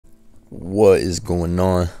What is going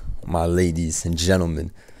on, my ladies and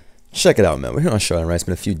gentlemen? Check it out, man. We're here on Showdown, right? It's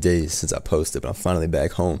been a few days since I posted, but I'm finally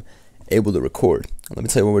back home, able to record. Let me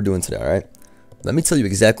tell you what we're doing today, all right? Let me tell you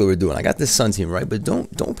exactly what we're doing. I got this Sun team, right? But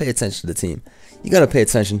don't pay attention to the team. You gotta pay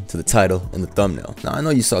attention to the title and the thumbnail. Now, I know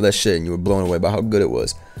you saw that shit and you were blown away by how good it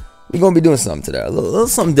was. We're gonna be doing something today, a little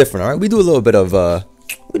something different, all right? We do a little bit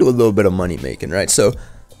of money making, right? So,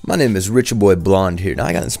 my name is Rich Boy Blonde here. Now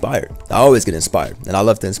I got inspired. I always get inspired, and I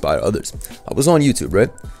love to inspire others. I was on YouTube, right?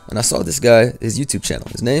 And I saw this guy, his YouTube channel.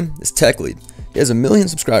 His name is Tech Lead. He has 1 million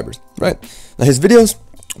subscribers, right? Now his videos,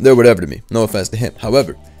 they're whatever to me. No offense to him.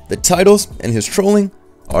 However, the titles and his trolling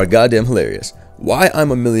are goddamn hilarious. Why I'm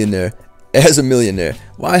a millionaire as a millionaire.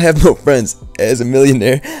 Why I have no friends as a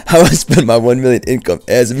millionaire. How I spend my 1 million income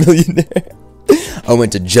as a millionaire. I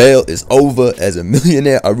went to jail, it's over as a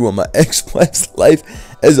millionaire. I ruined my ex-wife's life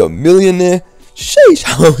as a millionaire. Sheesh,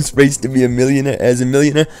 how I was raised to be a millionaire as a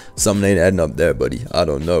millionaire. Something ain't adding up there, buddy. I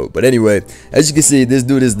don't know. But anyway, as you can see, this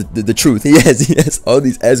dude is the truth. He has all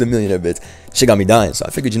these as a millionaire bits. Shit got me dying. So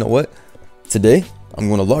I figured, you know what? Today, I'm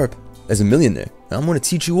going to LARP as a millionaire. And I'm going to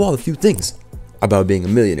teach you all a few things about being a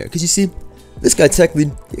millionaire. Because you see, this guy Tech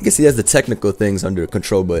Lead, I guess he has the technical things under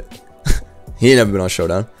control, but he ain't never been on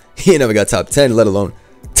Showdown. He ain't never got top 10, let alone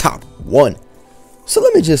top 1. So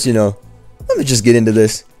let me just get into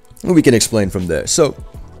this, and we can explain from there. So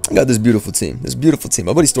I got this beautiful team.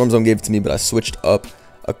 My buddy Stormzone gave it to me, but I switched up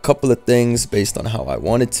a couple of things based on how I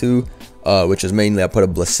wanted to, which is mainly I put a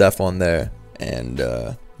Blasef on there, and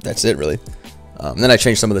that's it really. Then I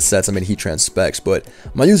changed some of the sets. I made heat trans specs, but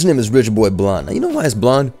my username is Rich Boy Blonde. Now you know why it's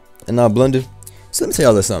blonde and not blundered? So let me tell you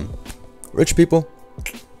all this something. Rich people,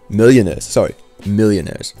 millionaires.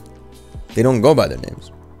 They don't go by their names.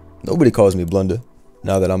 Nobody calls me Blunder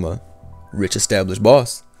now that I'm a rich established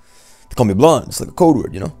boss. They call me Blonde. It's like a code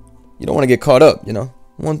word, you know. You don't want to get caught up, you know.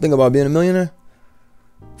 One thing about being a millionaire,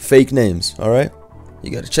 fake names, all right? You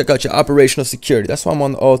got to check out your operational security. That's why I'm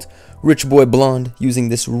on the alt Rich Boy Blonde using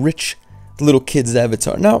this rich little kid's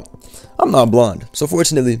avatar. Now, I'm not blonde, so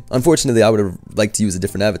unfortunately, I would have liked to use a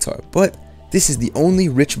different avatar, but this is the only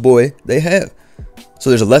rich boy they have. So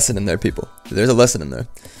there's a lesson in there, people. There's a lesson in there.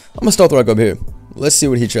 I'm gonna start the rock up here. Let's see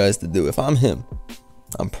what he tries to do. If I'm him,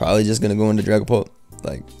 I'm probably just gonna go into Dragon Ball.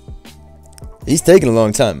 Like, he's taking a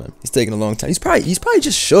long time, man. He's taking a long time. He's probably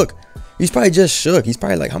just shook. He's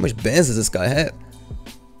probably like, how much bands does this guy have?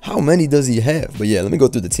 How many does he have? But yeah, let me go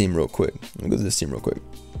through the team real quick.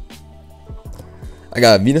 I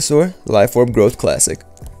got Venusaur, Life Orb Growth Classic,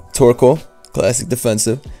 Torkoal, Classic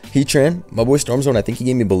Defensive, Heatran, my boy Stormzone, I think he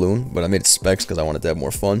gave me Balloon, but I made it Specs because I wanted to have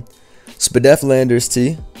more fun. Spadef Landers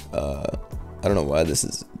T, I don't know why this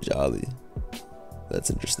is Jolly.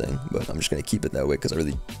 That's interesting, but I'm just going to keep it that way because I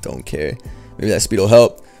really don't care. Maybe that speed will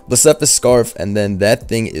help. Blacephalus Scarf, and then that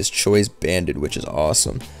thing is Choice Banded, which is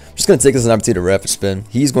awesome. I'm just going to take this as an opportunity to rapid spin.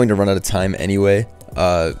 He's going to run out of time anyway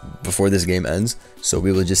before this game ends, so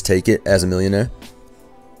we will just take it as a millionaire.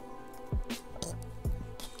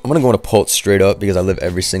 I'm going to go into Pulse straight up because I live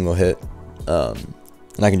every single hit. And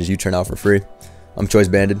I can just U-turn out for free. I'm Choice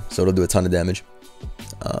Banded, so it'll do a ton of damage.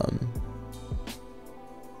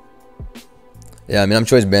 Yeah, I mean, I'm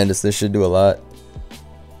Choice Banded, so this should do a lot.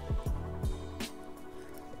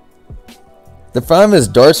 The problem is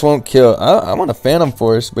darts won't kill. I want a Phantom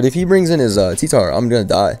Force, but if he brings in his T-Tar, I'm going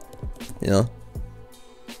to die. You know?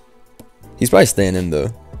 He's probably staying in,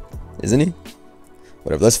 though. Isn't he?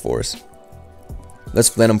 Whatever, let's Force. Let's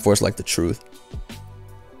Phantom Force like the truth.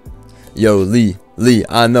 Yo, Lee,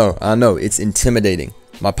 I know, it's intimidating.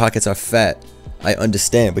 My pockets are fat. I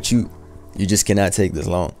understand, but you just cannot take this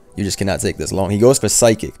long. You just cannot take this long. He goes for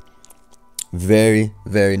Psychic. Very,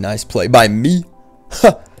 very nice play by me.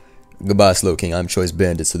 Goodbye, Slow King. I'm Choice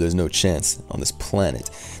Bandit, so there's no chance on this planet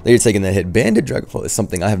that you're taking that hit. Banded Dragon Ball is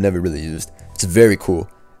something I have never really used. It's very cool.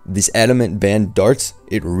 These adamant band darts,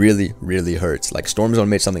 it really, really hurts. Like, Stormzone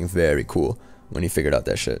made something very cool when he figured out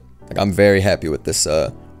that shit. Like, I'm very happy with this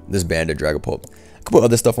this Banded Dragon Ball. I could put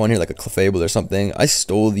other stuff on here, like a Clefable or something. I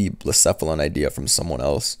stole the Blacephalon idea from someone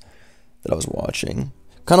else that I was watching.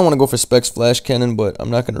 Kind of want to go for Specs Flash Cannon, but I'm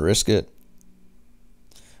not going to risk it.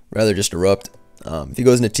 Rather just Erupt. If he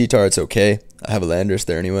goes into T-Tar, it's okay. I have a Landers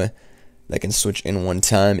there anyway. That can switch in one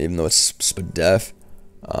time, even though it's Spadef.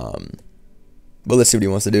 But let's see what he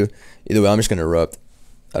wants to do. Either way, I'm just going to Erupt.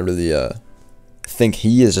 I really think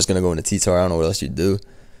he is just going to go into T-Tar. I don't know what else you do.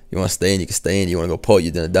 You want to stay in, you can stay in. You want to go Pult,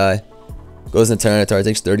 you're going to die. Goes into Tyranitar,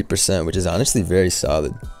 takes 30%, which is honestly very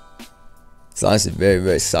solid. It's honestly very,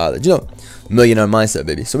 very solid. You know, millionaire mindset,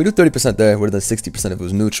 baby. So we do 30% there. Would have done 60% if it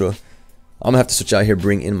was neutral. I'm going to have to switch out here,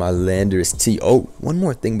 bring in my Landers T. Oh, one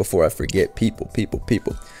more thing before I forget. People.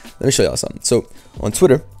 let me show y'all something. So on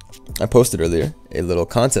Twitter, I posted earlier a little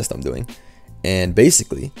contest I'm doing. And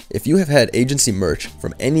basically, if you have had agency merch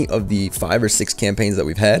from any of the 5 or 6 campaigns that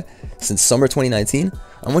we've had since summer 2019,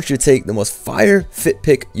 I want you to take the most fire fit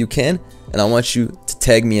pick you can, and I want you to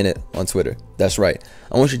tag me in it on Twitter. That's right.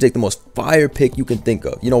 I want you to take the most fire pick you can think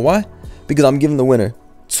of. You know why? Because I'm giving the winner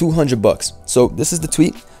 $200. So this is the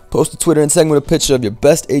tweet. Post to Twitter and tag me with a picture of your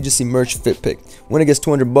best agency merch fit pick. Winner gets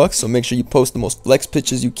 $200, so make sure you post the most flex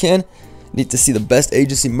pictures you can. Need to see the best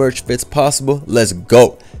agency merch fits possible. Let's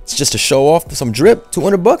go. It's just to show off some drip.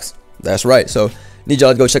 $200. That's right. So need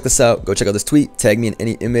y'all to go check this out. Go check out this tweet. Tag me in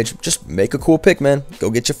any image. Just make a cool pic, man. Go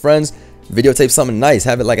get your friends. Videotape something nice.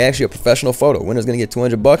 Have it like actually a professional photo. Winner's gonna get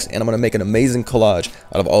 $200, and I'm gonna make an amazing collage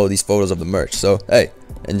out of all of these photos of the merch. So hey,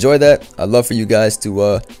 enjoy that. I'd love for you guys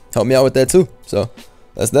to help me out with that too. So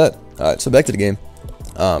that's that. All right. So back to the game.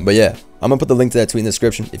 But yeah, I'm gonna put the link to that tweet in the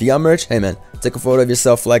description. If you got merch, hey man, take a photo of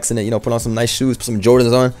yourself flexing it, you know, put on some nice shoes, put some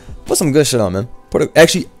Jordans on, put some good shit on, man.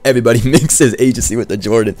 Actually, everybody mixes agency with the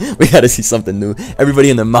Jordan. We gotta see something new. Everybody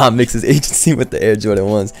and their mom mixes agency with the Air Jordan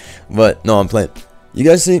 1s. But no, I'm playing. You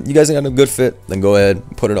guys got a good fit, then go ahead,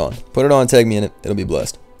 put it on, tag me in it, it'll be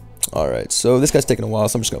blessed. Alright, so this guy's taking a while,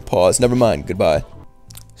 so I'm just gonna pause. Never mind, goodbye.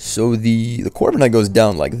 So the quarter night goes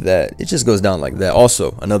down like that. It just goes down like that.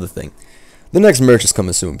 Also, another thing. The next merch is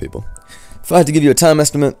coming soon, people. If I had to give you a time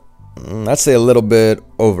estimate, I'd say a little bit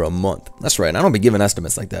over a month. That's right, I don't be giving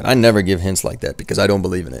estimates like that. I never give hints like that because I don't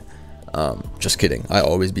believe in it. Just kidding, I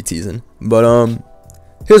always be teasing. But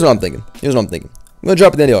here's what I'm thinking. I'm gonna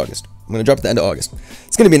drop it at the end of August.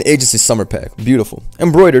 It's gonna be an agency summer pack. Beautiful.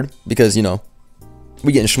 Embroidered, because you know,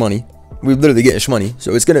 we getting shmoney. We're literally getting shmoney.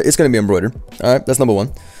 So it's gonna be embroidered. Alright, that's number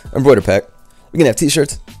one. Embroidered pack. We're gonna have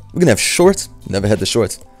t-shirts. We're gonna have shorts. Never had the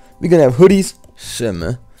shorts. We're gonna have hoodies. Shit,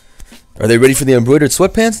 man. Are they ready for the embroidered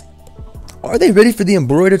sweatpants? Are they ready for the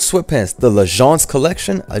embroidered sweatpants? The L'Agence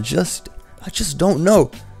collection? I just don't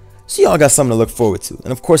know. So y'all got something to look forward to.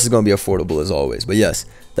 And of course it's gonna be affordable as always. But yes,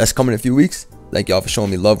 that's coming in a few weeks. Thank y'all for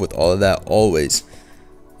showing me love with all of that always.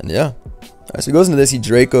 And yeah. Alright, so he goes into this, he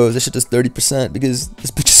Dracos. This shit does 30% because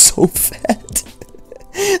this bitch is so fat.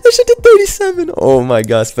 That shit did 37. Oh my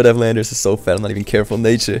gosh, Fed Landers is so fat. I'm not even careful in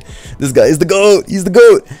nature. This guy is the GOAT. He's the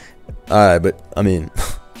GOAT. Alright, but I mean,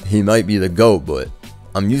 he might be the GOAT, but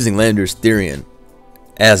I'm using Landers Therian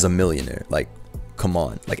as a millionaire. Like, come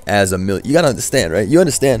on. Like, as a million. You gotta understand, right? You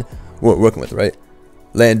understand what we're working with, right?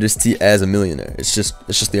 Landers T as a millionaire. It's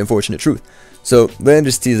just the unfortunate truth. So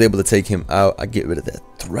Landers T is able to take him out. I get rid of that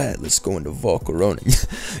threat. Let's go into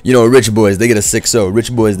Volcarona. You know, rich boys, they get a 6-0.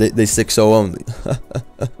 Rich boys, they 6-0 only.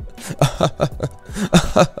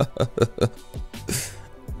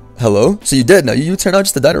 Hello? So you dead now? You turn out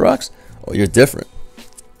just to die to rocks? Oh, you're different.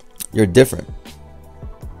 You're different.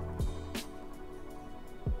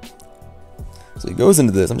 So he goes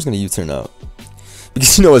into this. I'm just gonna U-turn out.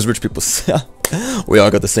 Because you know, as rich people say, we all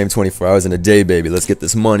got the same 24 hours in a day, baby. Let's get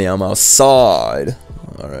this money. I'm outside.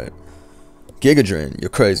 Alright. Giga Drain, you're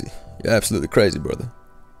crazy. You're absolutely crazy, brother.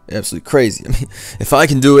 You're absolutely crazy. I mean, if I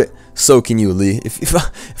can do it, so can you, Lee.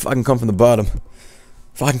 If I can come from the bottom.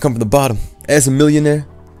 If I can come from the bottom. As a millionaire.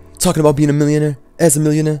 Talking about being a millionaire. As a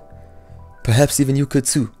millionaire. Perhaps even you could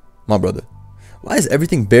too, my brother. Why is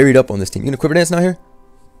everything buried up on this team? You gonna quiver dance now here?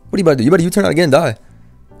 What are you about to do? You about to U-turn out again and die?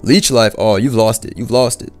 Leech life. Oh, you've lost it. You've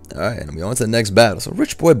lost it. Alright, and we on to the next battle. So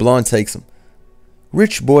Rich Boy Blonde takes him.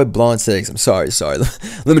 Rich Boy Blonde takes him. Sorry.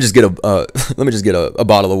 Let me just get a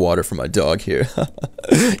bottle of water for my dog here.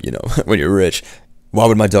 You know, when you're rich. Why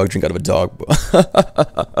would my dog drink out of a dog?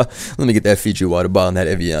 Let me get that Fiji water bottle and that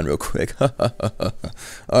Evian real quick.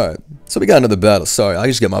 Alright, so we got another battle. Sorry, I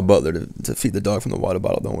just get my butler to feed the dog from the water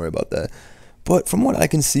bottle. Don't worry about that. But from what I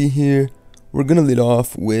can see here, we're going to lead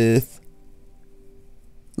off with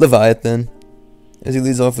Leviathan. As he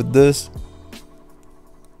leads off with this.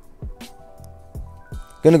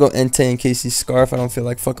 Gonna go Entei in case he's Scarf. I don't feel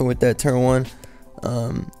like fucking with that turn one.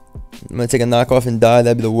 I'm gonna take a knockoff and die.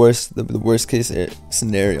 That'd be the worst case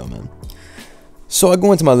scenario, man. So I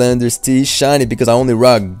go into my Landers T, shiny because I only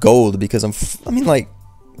rock gold because I mean, like,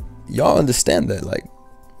 y'all understand that, like,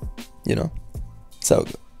 you know. So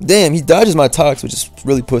damn, he dodges my Tox, which is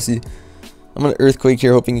really pussy. I'm gonna Earthquake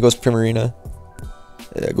here, hoping he goes Primarina.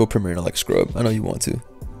 Yeah, go Primarina like scrub. I know you want to.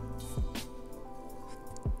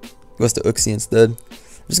 Goes to Uxie instead.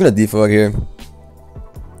 I'm just gonna defog here.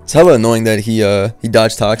 It's hella annoying that he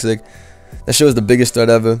dodged Toxic. That shows the biggest threat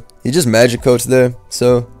ever. He just Magic Coach there,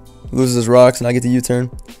 so loses his rocks and I get the U-turn,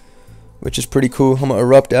 which is pretty cool. I'm gonna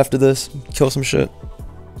Erupt after this, kill some shit.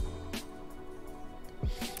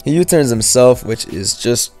 He U-turns himself, which is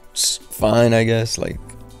just fine, I guess. Like,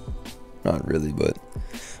 not really, but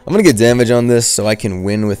I'm gonna get damage on this so I can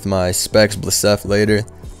win with my Specs Blisef later.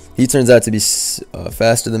 He turns out to be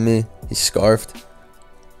faster than me. He's scarfed.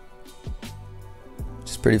 Which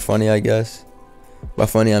is pretty funny, I guess. By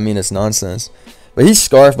funny, I mean it's nonsense. But he's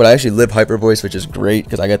scarfed, but I actually live Hyper Voice, which is great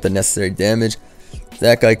because I got the necessary damage.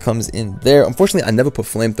 That guy comes in there. Unfortunately, I never put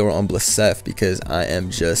Flamethrower on Blisef because I am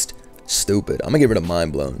just stupid. I'm gonna get rid of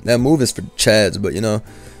Mind Blown. That move is for Chads, but you know,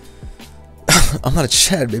 I'm not a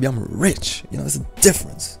Chad, baby. I'm rich. You know, there's a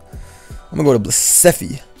difference. I'm gonna go to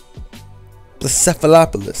Blisefi.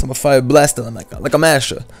 Blicephalopolis. I'm gonna Fire Blast him like I'm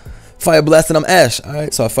Asher. Fire Blast and I'm Ash.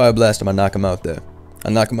 Alright, so I Fire Blast him. I knock him out there. I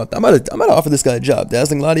knock him out there. I'm about to offer this guy a job.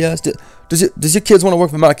 Dazzling Latias. Does your kids want to work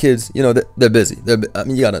for my kids? You know, they're busy. I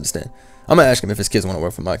mean, you gotta understand. I'm gonna ask him if his kids want to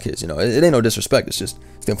work for my kids. You know, it ain't no disrespect. It's just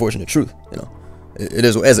the unfortunate truth. You know, it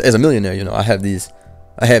is as a millionaire. You know, I have these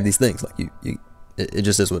things. Like it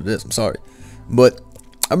just is what it is. I'm sorry, but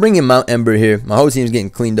I bring in Mount Ember here. My whole team's getting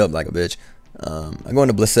cleaned up like a bitch. I go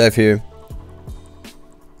into Blisef here.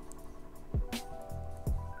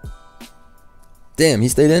 Damn, he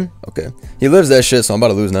stayed in? Okay. He lives that shit, so I'm about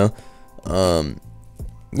to lose now. I'm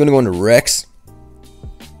gonna go into Rex.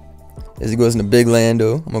 As he goes into Big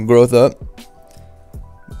Lando. I'm gonna growth up.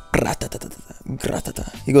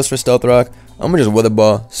 He goes for Stealth Rock. I'm gonna just Weather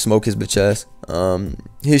Ball, smoke his bitch ass.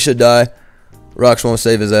 He should die. Rocks won't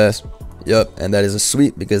save his ass. Yep, and that is a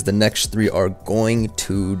sweep because the next 3 are going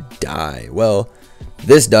to die. Well,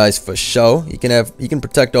 this dies for show. He can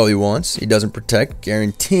protect all he wants. He doesn't protect,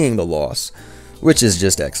 guaranteeing the loss, which is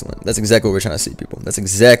just excellent. That's exactly what we're trying to see, people. That's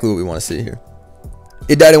exactly what we want to see here.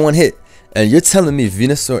 It died in 1 hit. And you're telling me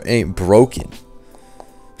Venusaur ain't broken?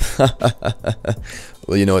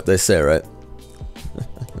 Well, you know what they say, right?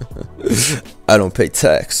 I don't pay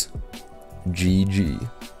tax. GG.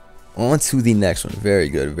 On to the next one. Very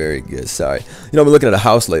good, very good. Sorry. You know, I've been looking at a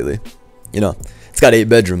house lately. You know, it's got 8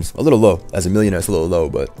 bedrooms. A little low. As a millionaire, it's a little low,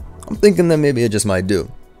 but I'm thinking that maybe it just might do.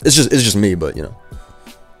 It's just me, but you know.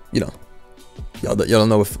 Y'all don't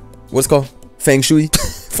know what's it called? Feng Shui?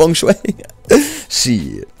 Feng Shui?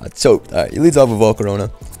 Shit, I choked. Alright, he leads off with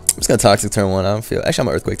Volcarona. I'm just gonna Toxic turn 1. Actually, I'm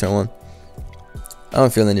gonna Earthquake turn 1. I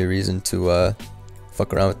don't feel any reason to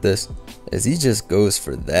fuck around with this, as he just goes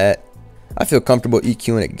for that. I feel comfortable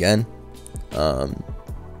EQing again,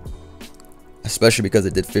 especially because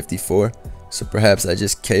it did 54. So perhaps I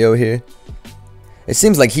just KO here. It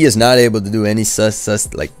seems like he is not able to do any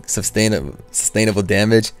sustainable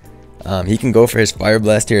damage. He can go for his Fire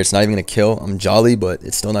Blast here. It's not even gonna kill. I'm jolly, but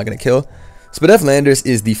it's still not gonna kill. Spadef Landers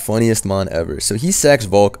is the funniest mon ever. So he sacks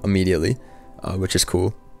Volk immediately, which is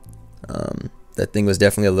cool. That thing was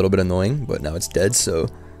definitely a little bit annoying, but now it's dead, so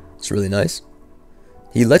it's really nice.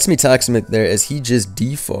 He lets me Toximic there as he just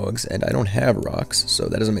defogs, and I don't have rocks, so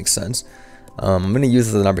that doesn't make sense. I'm going to use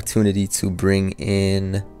this as an opportunity to bring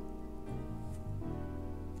in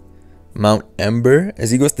Mount Ember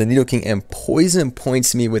as he goes to the Nidoking and Poison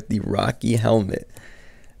Points me with the Rocky Helmet.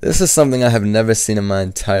 This is something I have never seen in my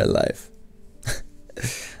entire life.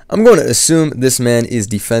 I'm going to assume this man is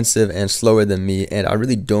defensive and slower than me, and I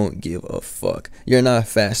really don't give a fuck. You're not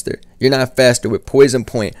faster. You're not faster with Poison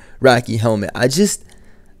Point, Rocky Helmet. I just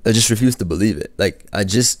refuse to believe it. Like I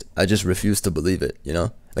just refuse to believe it, you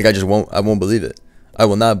know? Like I won't believe it. I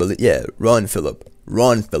will not believe. Yeah, run, Philip.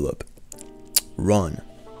 Run, Philip. Run.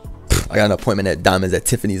 I got an appointment at Diamonds at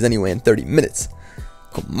Tiffany's anyway in 30 minutes.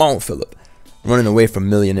 Come on, Philip. Running away from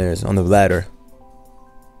millionaires on the ladder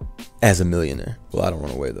as a millionaire. Well, I don't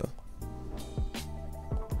run away though.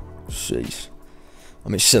 Sheesh. I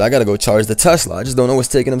mean, shit, I gotta go charge the Tesla. I just don't know what's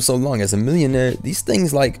taking them so long. As a millionaire, these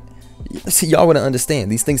things, like, see, y'all wouldn't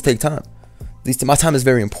understand. These things take time. My time is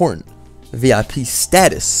very important. VIP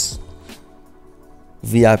status.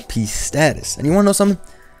 VIP status. And you wanna know something?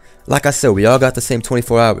 Like I said, we all got the same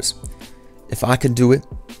 24 hours. If I can do it,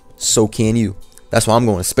 so can you. That's why I'm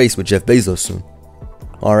going to space with Jeff Bezos soon.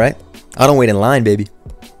 Alright? I don't wait in line, baby.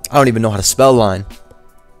 I don't even know how to spell line.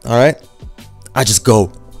 Alright? I just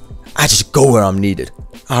go. I just go where I'm needed.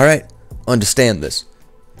 Alright? Understand this.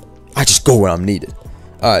 I just go where I'm needed.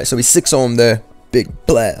 Alright, so we 6-0 him there. Big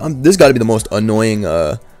blat. This got to be the most annoying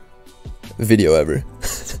video ever.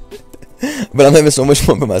 But I'm having so much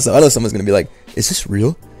fun for myself. I know someone's going to be like, is this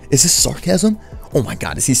real? Is this sarcasm? Oh my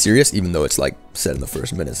god, is he serious? Even though it's like said in the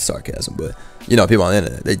first minute, it's sarcasm. But, you know, people on the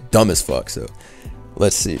internet, they dumb as fuck. So,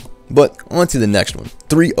 let's see. But, on to the next one.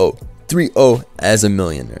 3-0. 3-0 as a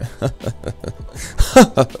millionaire.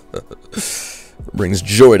 Brings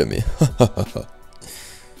joy to me. I'm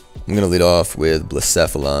going to lead off with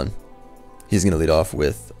Blacephalon. He's going to lead off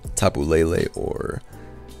with Tapu Lele or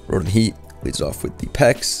Rodent Heat. Leads off with the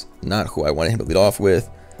Pex. Not who I wanted him to lead off with.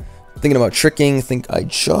 Thinking about tricking. Think I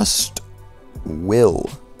just will.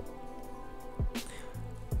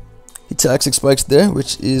 He toxic spikes there,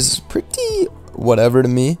 which is pretty whatever to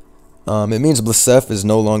me. It means Blisef is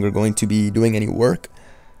no longer going to be doing any work,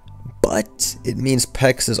 but it means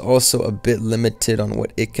Pex is also a bit limited on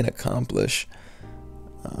what it can accomplish.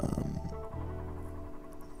 I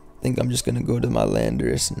think I'm just gonna go to my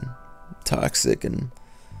Landers and toxic and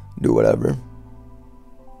do whatever.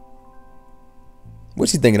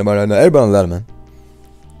 What's he thinking about right now? Everybody on ladder, man.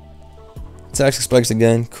 Toxic spikes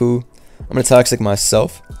again, cool. I'm gonna toxic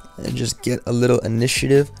myself and just get a little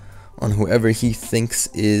initiative on whoever he thinks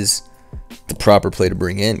is the proper play to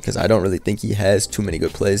bring in, because I don't really think he has too many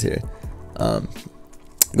good plays here.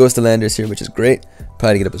 Goes to Landers here, which is great.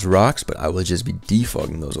 Probably to get up his rocks, but I will just be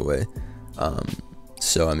defogging those away.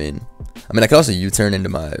 So I mean I could also U-turn into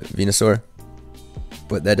my Venusaur,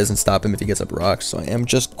 but that doesn't stop him if he gets up rocks. So I am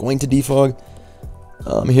just going to defog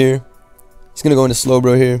here. He's gonna go into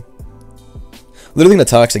Slowbro here. Literally gonna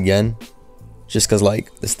tox again, just cause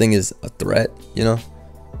like this thing is a threat, you know.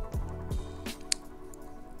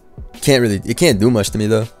 It can't do much to me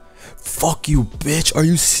though. Fuck you, bitch. Are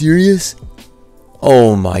you serious?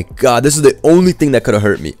 Oh my god, this is the only thing that could have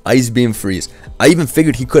hurt me. Ice Beam freeze. I even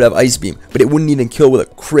figured he could have Ice Beam, but it wouldn't even kill with a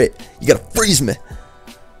crit. You gotta freeze me.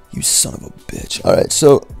 You son of a bitch. Alright,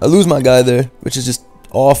 so I lose my guy there, which is just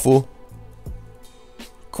awful.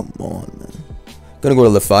 Come on, man. Gonna go to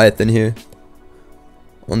Leviathan here.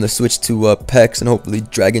 On the switch to Pex, and hopefully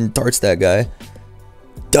Dragon darts that guy.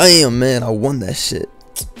 Damn, man, I won that shit.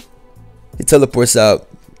 He teleports out.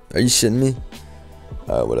 Are you shitting me?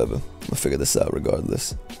 Alright, whatever. I'm gonna figure this out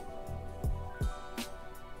regardless.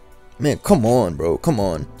 Man, come on, bro. Come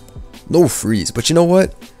on. No freeze. But you know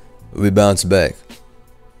what? We bounce back.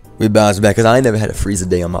 We bounce back, because I ain't never had to freeze a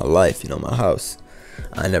day in my life. You know, my house.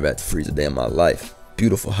 I never had to freeze a day in my life.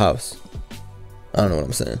 Beautiful house. I don't know what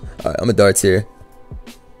I'm saying. Alright, I'm a darts here.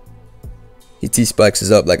 He T-spikes us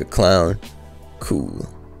up like a clown. Cool.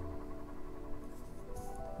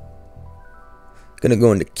 Gonna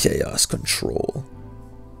go into chaos control.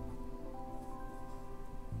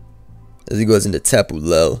 As he goes into Tapu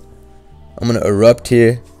Lel. I'm gonna erupt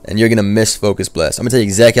here, and you're gonna miss Focus Blast. I'm gonna tell you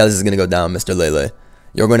exactly how this is gonna go down, Mr. Lele.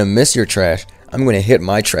 You're gonna miss your trash. I'm gonna hit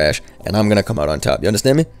my trash, and I'm gonna come out on top. You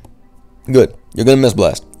understand me? Good. You're gonna miss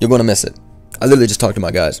Blast. You're gonna miss it. I literally just talked to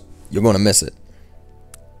my guys. You're gonna miss it.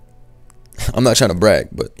 I'm not trying to brag,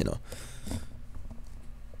 but you know,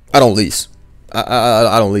 I don't lease.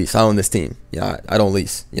 I don't lease. I own this team. Yeah, I don't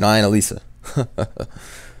lease. You know, I ain't a Lisa.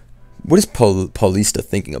 What is Paulista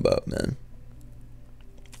thinking about, man?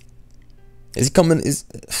 Is he coming?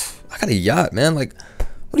 I got a yacht, man. Like,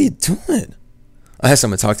 what are you doing? I had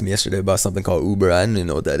someone talk to me yesterday about something called Uber. I didn't even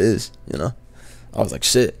know what that is. You know, I was like,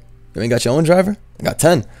 shit. You ain't got your own driver? I got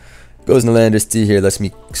 10. Goes into Landers T here. Lets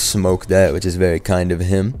me smoke that, which is very kind of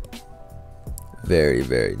him. Very,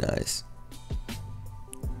 very nice.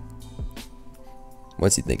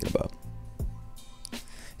 What's he thinking about?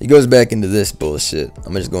 He goes back into this bullshit.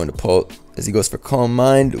 I'm just going to Pult as he goes for Calm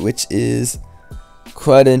Mind, which is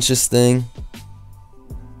quite interesting.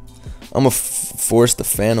 I'm gonna force the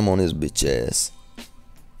Phantom on his bitch ass.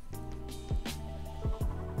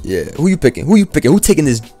 Yeah, who you picking? Who you picking? Who taking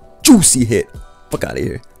this juicy hit? Fuck out of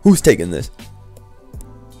here. Who's taking this?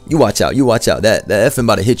 You watch out. You watch out. That effing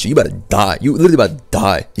about to hit you. You about to die. You literally about to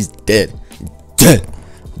die. He's dead. He's dead.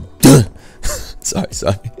 Dead.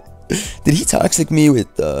 Sorry. Did he toxic me with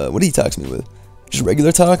what did he toxic me with? Just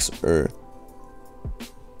regular tox or?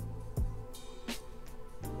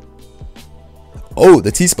 Oh,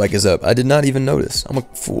 the T-spike is up. I did not even notice. I'm a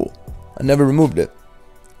fool. I never removed it.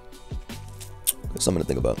 There's something to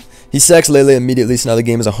think about. He sacks Lele immediately, so now the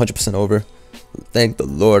game is 100% over. Thank the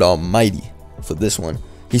Lord Almighty for this one.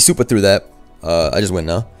 He super through that. I just win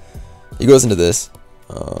now. He goes into this.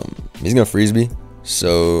 He's gonna freeze me,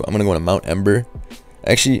 so I'm gonna go into Mount Ember.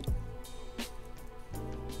 Actually,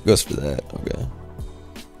 goes for that. Okay.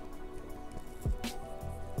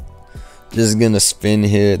 Just gonna spin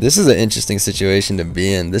here. This is an interesting situation to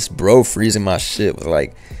be in. This bro freezing my shit was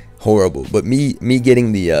like horrible, but me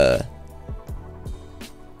getting the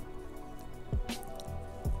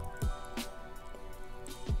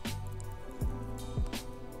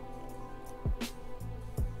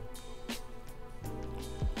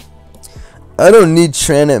I don't need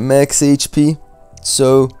Tran at max HP,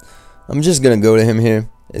 so I'm just gonna go to him here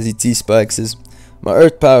as he T-spikes his. My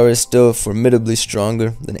earth power is still formidably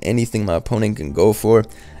stronger than anything my opponent can go for,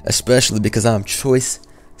 especially because I'm choice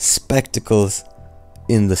spectacles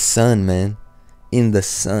in the sun, man. In the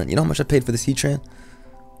sun. You know how much I paid for this Heatran?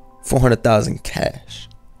 400,000 cash.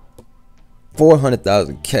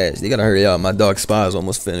 400,000 cash. You gotta hurry up. My dog spa is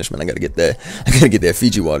almost finished, man. I gotta get that. I gotta get that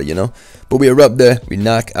Fiji water, you know. But we erupt there. We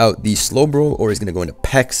knock out the Slowbro, or he's gonna go into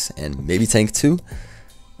Pex and maybe tank 2.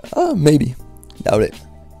 Maybe. Doubt it.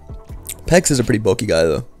 Pex is a pretty bulky guy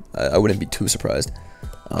though. I wouldn't be too surprised.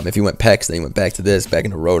 If he went Pex, then he went back to this, back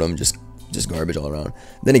into Rotom, just garbage all around.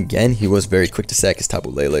 Then again, he was very quick to sack his Tapu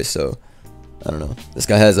Lele, so I don't know. This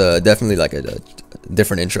guy has definitely like a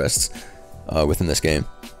different interests within this game.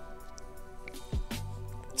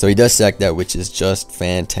 So he does sack that, which is just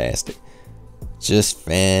fantastic. Just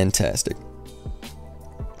fantastic.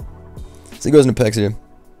 So he goes into Pex here.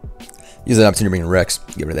 Use that opportunity to bring in Rex.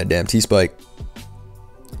 Get rid of that damn T-Spike.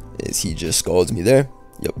 As he just scalds me there.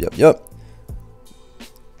 Yup.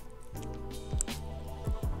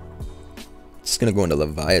 Just gonna go into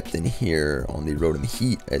Leviathan here on the Rotom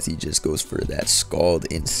Heat as he just goes for that Scald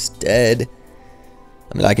instead.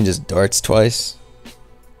 I mean, I can just darts twice.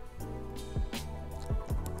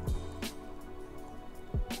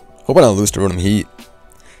 Hope I don't lose to Rotom Heat.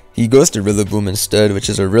 He goes to Rillaboom instead, which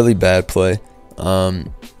is a really bad play.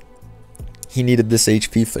 He needed this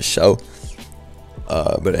HP for sure.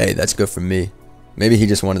 But hey, that's good for me. Maybe he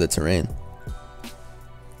just wanted the terrain.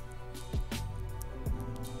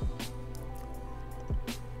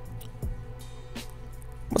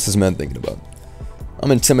 What's this man thinking about?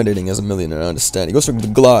 I'm intimidating as a millionaire, I understand. He goes for the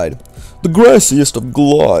Glide. The grassiest of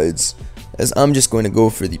glides. As I'm just going to go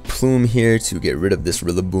for the Plume here to get rid of this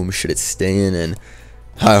Rillaboom should it stay in and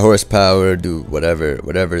high horsepower, do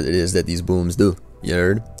whatever it is that these booms do. You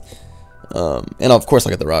heard? And of course I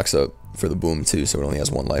got the rocks up for the boom too, so it only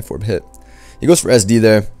has 1 life orb hit. He goes for SD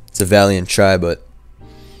there. It's a valiant try, but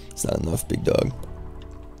it's not enough, big dog.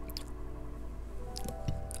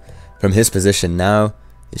 From his position now,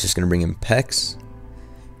 he's just going to bring in Pex.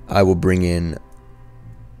 I will bring in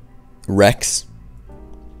Rex.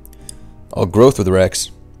 I'll growth with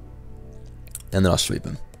Rex. And then I'll sweep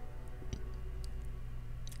him.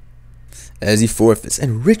 As he forfeits.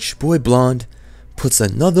 And Rich Boy Blonde puts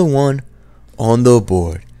another one on the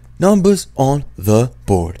board. Numbers on the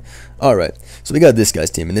board. Alright, so we got this guy's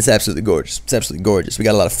team, and it's absolutely gorgeous. It's absolutely gorgeous. We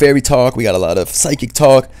got a lot of fairy talk. We got a lot of psychic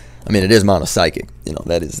talk. I mean, it is mono psychic. You know,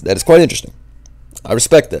 that is quite interesting. I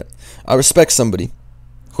respect that. I respect somebody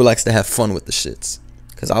who likes to have fun with the shits.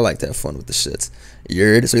 Because I like to have fun with the shits. You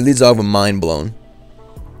heard? So he leads off with Mind Blown.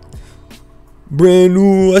 Brand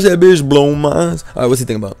new. Watch that bitch blow minds. Alright, what's he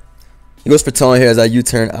thinking about? He goes for Taunt here as I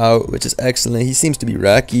U-turn out, which is excellent. He seems to be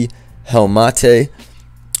Rocky Helmate,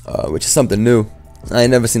 which is something new. I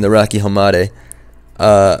ain't never seen the Rocky Helmate.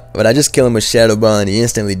 But I just kill him with Shadow Ball and he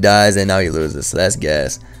instantly dies and now he loses. So that's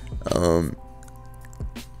gas.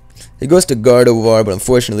 He goes to Gardevoir, but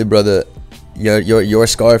unfortunately, brother, your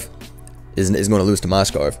Scarf is going to lose to my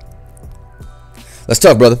Scarf. That's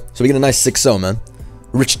tough, brother. So we get a nice 6-0, man.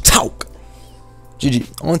 Rich Talk.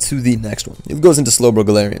 GG. On to the next one. He goes into Slowbro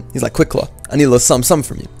Galarian. He's like, Quick Claw, I need a little something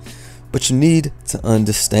from you. But you need to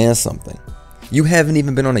understand something. You haven't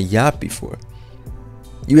even been on a yacht before.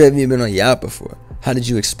 How did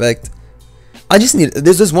you expect? I just need,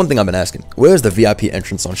 there's just one thing I've been asking. Where's the VIP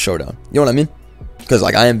entrance on Showdown? You know what I mean? Because,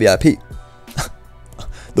 like, I am VIP.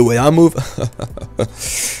 The way I move.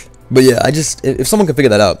 But yeah, if someone can figure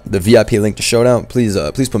that out, the VIP link to Showdown, please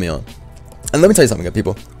put me on. And let me tell you something, good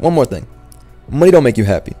people. One more thing. Money don't make you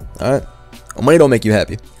happy, alright? Money don't make you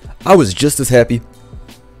happy. I was just as happy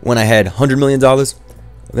when I had $100 million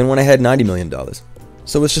than when I had $90 million.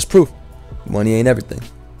 So it's just proof. Money ain't everything.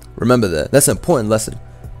 Remember that. That's an important lesson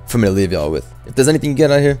for me to leave y'all with. If there's anything you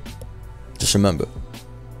get out here, just remember.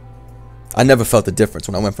 I never felt the difference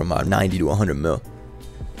when I went from 90 to 100 mil.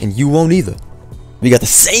 And you won't either. We got the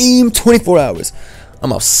same 24 hours.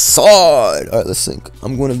 I'm outside. Alright, let's sync.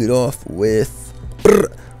 I'm going to lead off with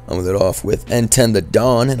N10 the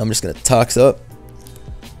Dawn. And I'm just going to tox up.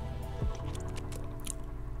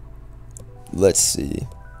 Let's see.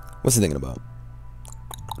 What's he thinking about?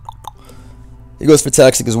 He goes for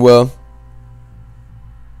Toxic as well.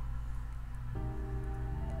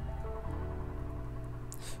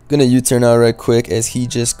 Gonna U-turn out right quick as he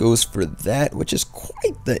just goes for that, which is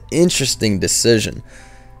quite the interesting decision,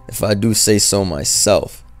 if I do say so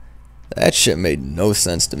myself. That shit made no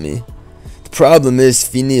sense to me. The problem is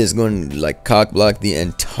Fini is going to like cock block the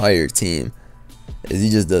entire team, as he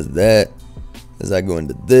just does that. As I go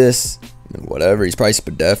into this and whatever, he's probably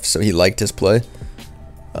Spadef, so he liked his play.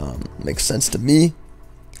 Makes sense to me.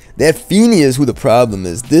 That Fini is who the problem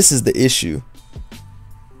is. This is the issue.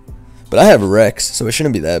 But I have Rex, so it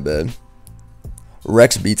shouldn't be that bad.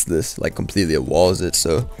 Rex beats this, like, completely. It walls it,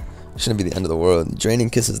 so it shouldn't be the end of the world. Draining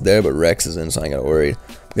Kiss is there, but Rex is in, so I ain't gotta worry.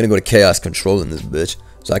 I'm gonna go to Chaos Control in this bitch.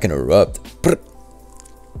 so I can erupt.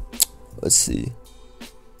 Let's see.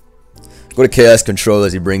 Go to Chaos Control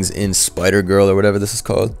as he brings in Spider Girl or whatever this is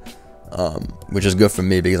called. Which is good for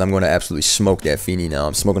me because I'm going to absolutely smoke that Feeny now.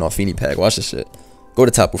 I'm smoking off Feeny pack. Watch this shit. Go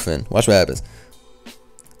to Tapu Fin. Watch what happens.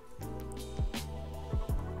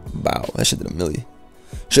 Wow, that shit did a milli.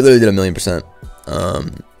 Shit literally did a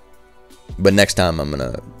 1,000,000%. But next time I'm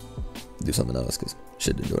going to do something else because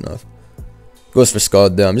shit didn't do enough. Goes for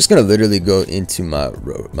Scald down. I'm just going to literally go into my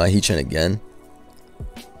Heatran again.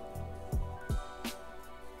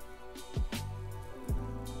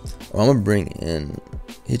 Oh, I'm going to bring in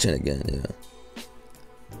Heatran again, yeah.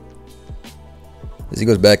 As he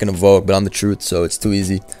goes back into Volk, but I'm the truth, so it's too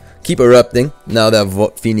easy. Keep erupting now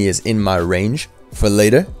that Feeny is in my range for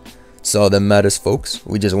later. So all that matters, folks.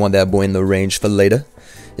 We just want that boy in the range for later.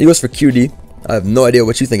 He goes for QD. I have no idea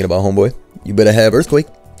what you're thinking about, homeboy. You better have Earthquake.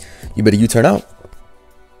 You better U-turn out.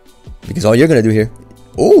 Because all you're going to do here...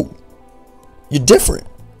 Oh! You're different.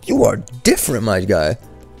 You are different, my guy.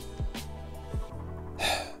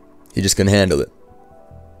 He just couldn't handle it.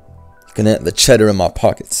 He couldn't handle the cheddar in my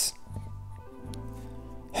pockets.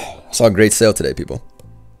 I saw a great sale today, people.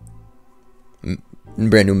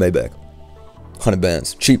 Brand new Maybach. 100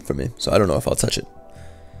 bands. Cheap for me, so I don't know if I'll touch it.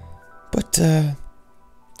 But,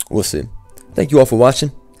 we'll see. Thank you all for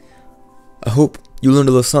watching. I hope you learned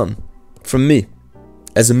a little something from me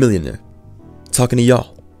as a millionaire. Talking to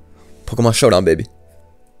y'all. Pokemon Showdown, baby.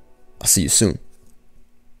 I'll see you soon.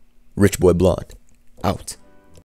 Rich Boy Blonde. Out.